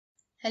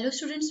Hello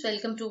students,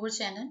 welcome to our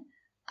channel.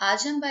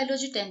 आज हम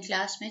biology 10th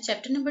class में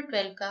चैप्टर नंबर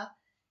 12 का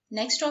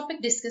नेक्स्ट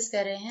टॉपिक डिस्कस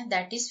कर रहे हैं,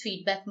 that is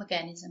feedback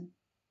mechanism.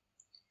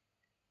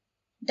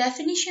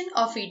 Definition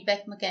of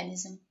feedback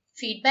mechanism.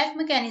 Feedback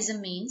mechanism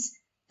means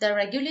the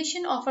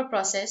regulation of a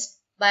process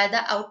by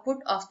the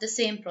output of the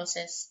same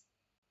process.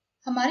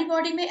 हमारी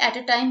body में at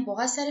a time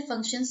बहुत सारे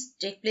functions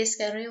take place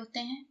कर रहे होते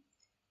हैं।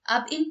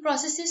 अब इन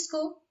प्रोसेसेस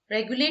को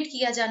रेगुलेट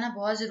किया जाना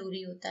बहुत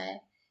जरूरी होता है।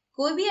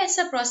 कोई भी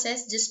ऐसा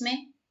प्रोसेस जिसमें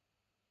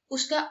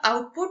उसका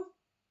आउटपुट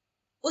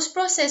उस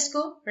प्रोसेस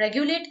को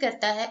रेगुलेट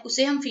करता है,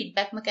 उसे हम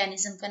फीडबैक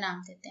मैकेनिज्म का नाम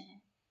देते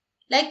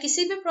हैं।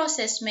 किसी भी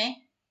प्रोसेस में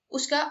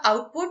उसका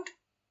आउटपुट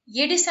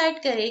ये डिसाइड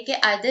करे कि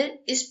आइदर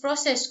इस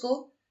प्रोसेस को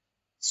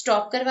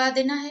स्टॉप करवा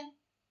देना है,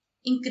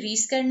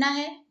 इंक्रीज करना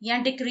है या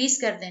डिक्रीज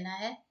कर देना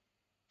है,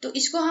 तो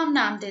इसको हम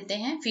नाम देते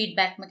हैं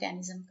फीडबैक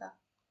मैकेनिज्म का।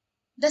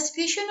 The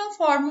secretion of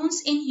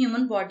hormones in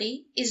human body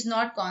is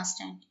not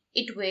constant.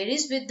 It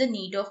varies with the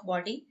need of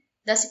body.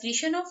 The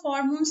secretion of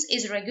hormones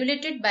is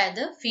regulated by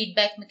the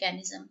feedback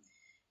mechanism.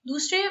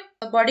 दूसरे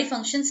बॉडी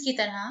फंक्शंस की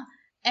तरह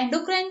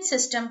endocrine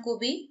system को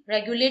भी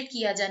regulate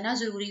किया जाना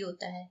जरूरी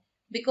होता है,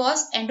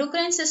 बिकॉज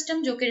एंडोक्राइन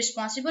सिस्टम जो कि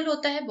रिस्पॉन्सिबल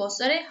होता है बहुत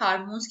सारे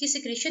हार्मोन्स की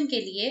सिक्रेशन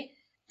के लिए,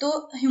 तो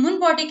ह्यूमन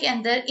बॉडी के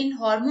अंदर इन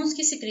हार्मोन्स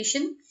की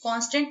सिक्रेशन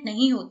कांस्टेंट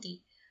नहीं होती,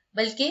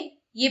 बल्कि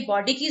ये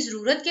बॉडी की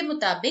जरूरत के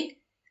मुताबिक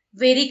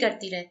वेरी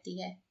करती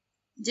रहती है।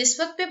 जिस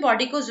वक्त पे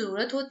बॉडी को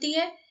जरूरत होती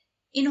है,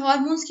 इन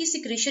हार्मोन्स की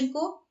सिक्रेशन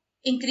को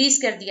इंक्रीज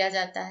कर दिया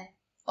जाता है,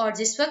 और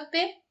जिस वक्त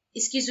पे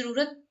इसकी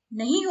जरूरत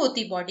नहीं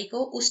होती बॉडी को,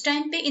 उस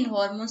टाइम पे इन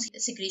हार्मोन्स की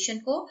सिक्रेशन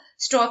को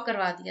स्टॉप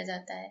करवा दिया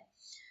जाता है।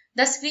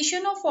 The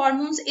secretion of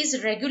hormones is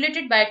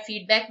regulated by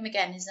feedback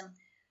mechanism.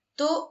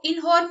 तो इन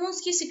हार्मोन्स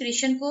की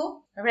सिक्रेशन को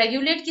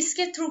रेगुलेट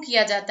किसके थ्रू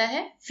किया जाता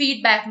है?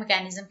 फीडबैक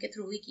मैकेनिज्म के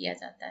थ्रू ही किया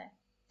जाता है।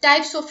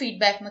 Types of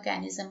feedback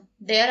mechanism.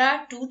 There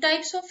are two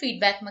types of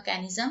feedback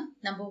mechanism.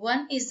 Number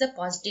one is the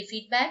positive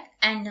feedback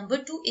and number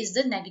two is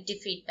the negative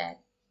feedback.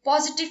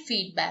 Positive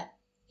feedback.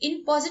 In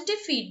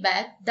positive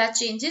feedback, the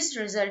changes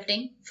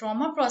resulting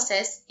from a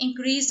process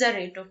increase the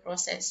rate of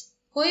process.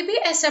 कोई भी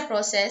ऐसा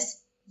process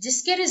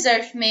जिसके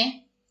result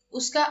में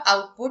उसका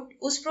output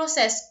उस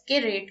process के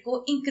rate को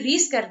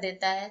increase कर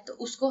देता है, तो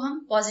उसको हम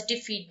पॉजिटिव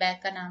फीडबैक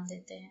का नाम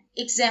देते हैं।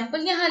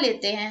 एग्जाम्पल यहाँ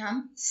लेते हैं हम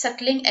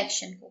सकलिंग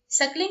एक्शन को।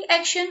 Suckling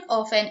action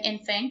of an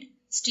infant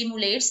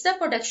stimulates the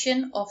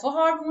production of a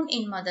hormone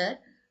in mother.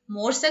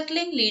 More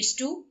Suckling leads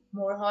to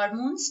more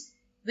hormones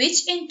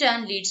which in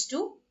turn leads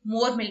to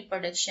more milk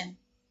production.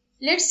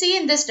 Let's see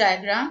in this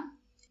diagram.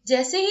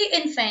 जैसे ही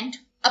infant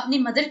अपनी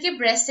mother के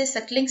breast से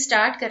Suckling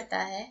start करता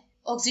है,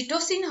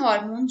 oxytocin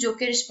hormone जो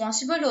कि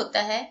responsible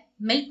होता है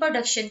मिल्क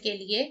प्रोडक्शन के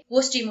लिए,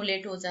 वो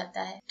स्टिमुलेट हो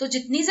जाता है। तो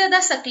जितनी ज्यादा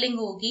सकलिंग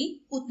होगी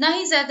उतना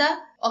ही ज्यादा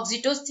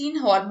ऑक्सीटोसिन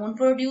हार्मोन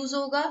प्रोड्यूस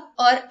होगा,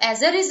 और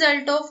as a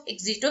result of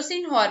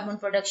oxytocin hormone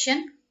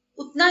production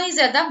उतना ही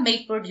ज्यादा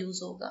मिल्क प्रोड्यूस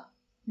होगा।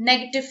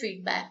 Negative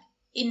feedback.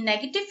 In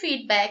negative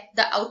feedback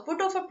the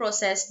output of a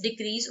process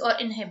decrease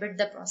और inhibit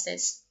the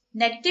process.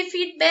 Negative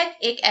feedback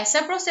एक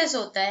ऐसा प्रोसेस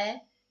होता है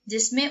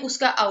जिसमें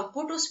उसका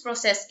आउटपुट उस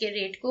प्रोसेस के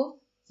रेट को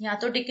या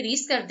तो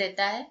डिक्रीज कर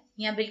देता है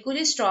या बिल्कुल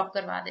ही स्टॉप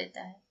करवा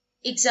देता है।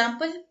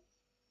 Example,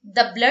 the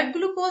blood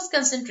glucose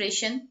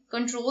concentration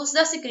controls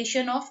the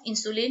secretion of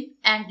insulin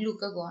and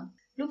glucagon.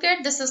 Look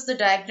at this is the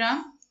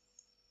diagram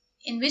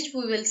in which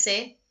we will say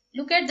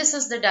look at this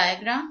is the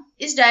diagram.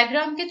 इस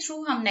diagram के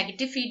through हम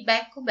negative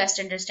feedback को best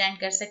understand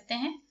कर सकते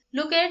हैं।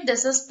 Look at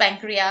this is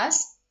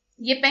pancreas.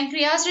 ये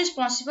pancreas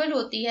responsible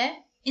होती है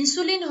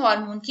इंसुलिन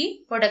हार्मोन की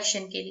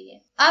प्रोडक्शन के लिए।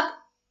 अब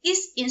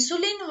इस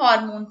इंसुलिन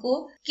हार्मोन को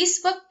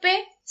किस वक्त पे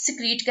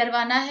सिक्रीट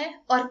करवाना है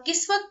और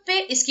किस वक्त पे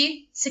इसकी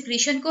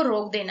सिक्रीशन को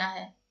रोक देना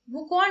है,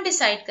 वो कौन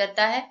डिसाइड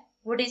करता है?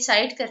 वो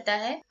डिसाइड करता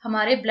है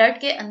हमारे ब्लड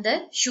के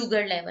अंदर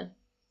शुगर लेवल।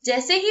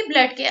 जैसे ही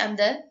ब्लड के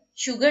अंदर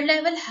शुगर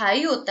लेवल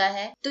हाई होता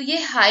है, तो ये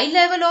high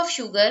level of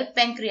sugar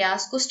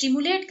pancreas को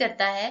स्टिमुलेट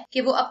करता है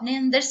कि वो अपने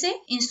अंदर से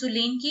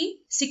इंसुलिन की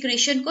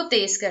सिक्रीशन को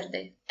तेज कर दे।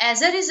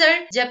 एज अ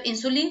रिजल्ट, जब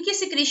इंसुलिन की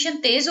सिक्रीशन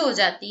तेज हो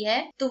जाती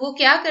है, तो वो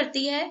क्या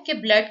करती है कि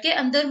ब्लड के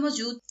अंदर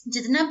मौजूद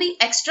जितना भी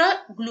एक्स्ट्रा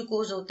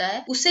ग्लूकोज होता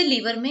है उसे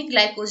लीवर में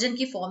ग्लाइकोजन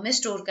की फॉर्म में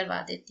स्टोर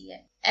करवा देती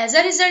है। एज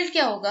अ रिजल्ट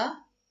क्या होगा?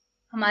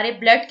 हमारे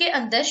ब्लड के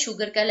अंदर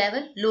शुगर का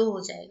लेवल लो हो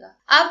जाएगा।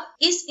 अब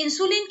इस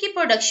इंसुलिन की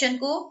प्रोडक्शन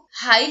को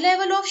हाई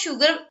लेवल ऑफ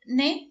शुगर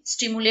ने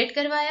स्टिमुलेट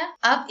करवाया।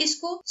 अब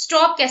इसको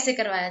स्टॉप कैसे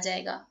करवाया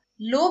जाएगा?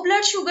 लो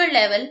ब्लड शुगर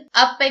लेवल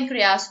अब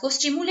पैंक्रियास को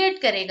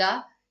स्टिमुलेट करेगा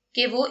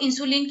कि वो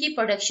इंसुलिन की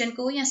प्रोडक्शन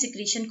को या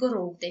सिक्रीशन को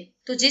रोक दे।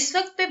 तो जिस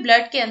वक्त पे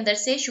ब्लड के अंदर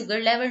से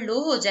शुगर लेवल लो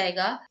हो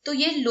जाएगा, तो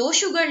ये लो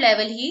शुगर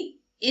लेवल ही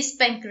इस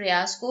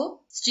पैंक्रियास को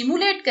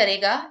स्टिमुलेट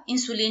करेगा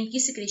इंसुलिन की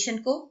सिक्रीशन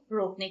को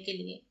रोकने के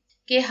लिए,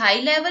 कि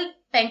हाई लेवल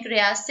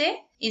पैंक्रियास से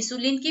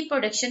इंसुलिन की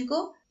प्रोडक्शन को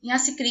या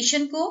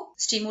सिक्रीशन को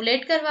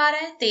स्टिमुलेट करवा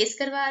रहा है, तेज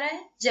करवा रहा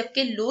है,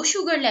 जबकि लो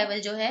शुगर लेवल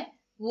जो है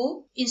वो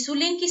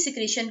इंसुलिन की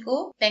सिक्रीशन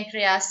को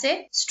पैंक्रियास से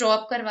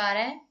स्टॉप करवा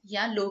रहा है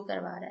या लो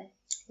करवा रहा है।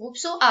 होप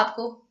सो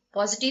आपको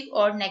पॉजिटिव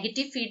और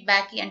नेगेटिव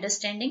फीडबैक की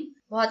अंडरस्टैंडिंग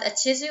बहुत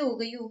अच्छे से हो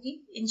गई होगी।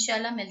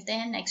 इंशाल्लाह मिलते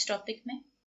हैं नेक्स्ट टॉपिक में।